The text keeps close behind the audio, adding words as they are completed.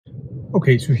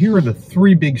Okay, so here are the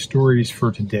three big stories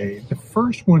for today. The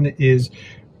first one is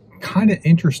kind of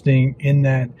interesting in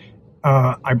that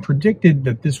I predicted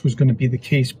that this was going to be the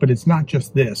case, but it's not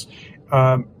just this.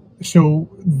 So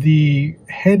the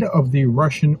head of the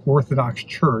Russian Orthodox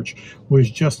Church was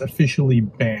just officially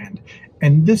banned.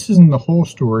 And this isn't the whole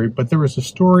story, but there was a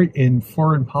story in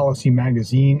Foreign Policy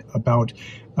magazine about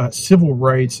civil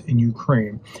rights in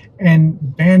Ukraine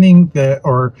and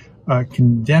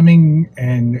condemning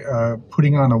and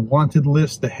putting on a wanted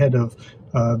list the head of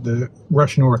the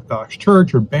Russian Orthodox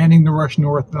Church, or banning the Russian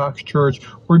Orthodox Church,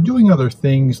 or doing other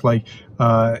things like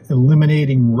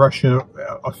eliminating Russia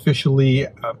officially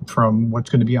from what's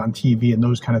going to be on TV, and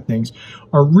those kind of things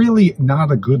are really not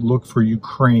a good look for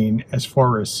Ukraine as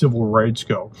far as civil rights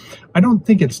go. I don't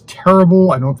think it's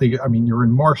terrible. I mean, you're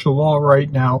in martial law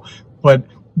right now, but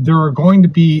there's going to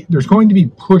be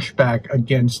pushback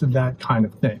against that kind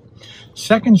of thing.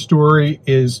 Second story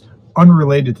is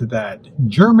unrelated to that.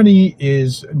 Germany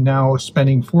is now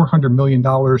spending $400 million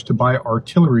to buy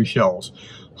artillery shells.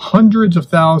 Hundreds of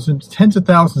thousands, tens of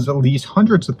thousands at least,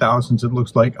 hundreds of thousands, it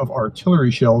looks like, of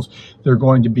artillery shells they're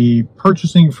going to be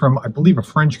purchasing from, I believe, a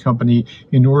French company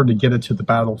in order to get it to the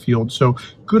battlefield. So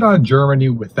good on Germany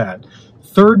with that.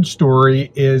 Third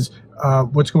story is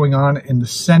what's going on in the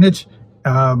Senate.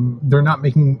 They're not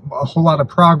making a whole lot of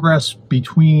progress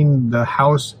between the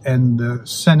House and the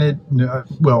Senate.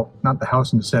 Well, not the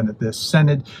House and the Senate, the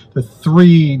Senate,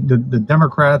 the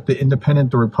Democrat, the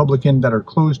Independent, the Republican, that are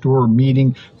closed door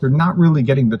meeting. They're not really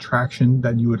getting the traction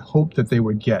that you would hope that they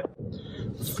would get.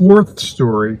 Fourth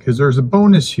story, because there's a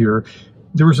bonus here.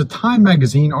 There was a Time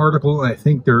magazine article, and I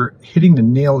think they're hitting the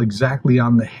nail exactly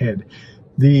on the head.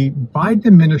 The Biden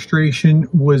administration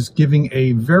was giving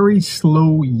a very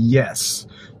slow yes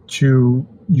to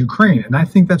Ukraine. And I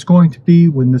think that's going to be,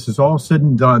 when this is all said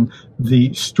and done,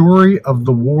 the story of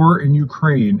the war in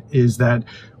Ukraine is that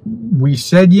we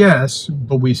said yes,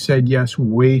 but we said yes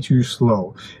way too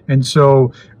slow. And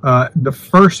so the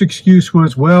first excuse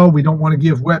was, well, we don't want to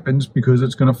give weapons because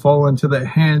it's going to fall into their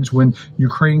hands when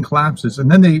Ukraine collapses. And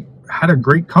then they had a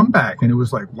great comeback, and it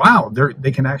was like, wow,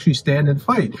 they can actually stand and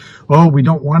fight. Oh, we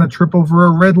don't want to trip over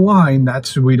a red line.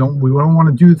 We don't want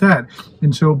to do that.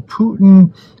 And so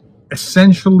Putin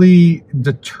essentially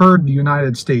deterred the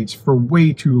United States for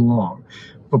way too long.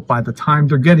 But by the time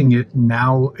they're getting it,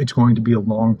 now it's going to be a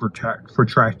long,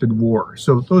 protracted war.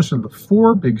 So those are the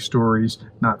four big stories,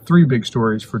 not three big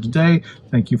stories for today.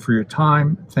 Thank you for your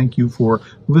time. Thank you for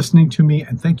listening to me.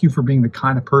 And thank you for being the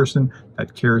kind of person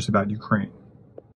that cares about Ukraine.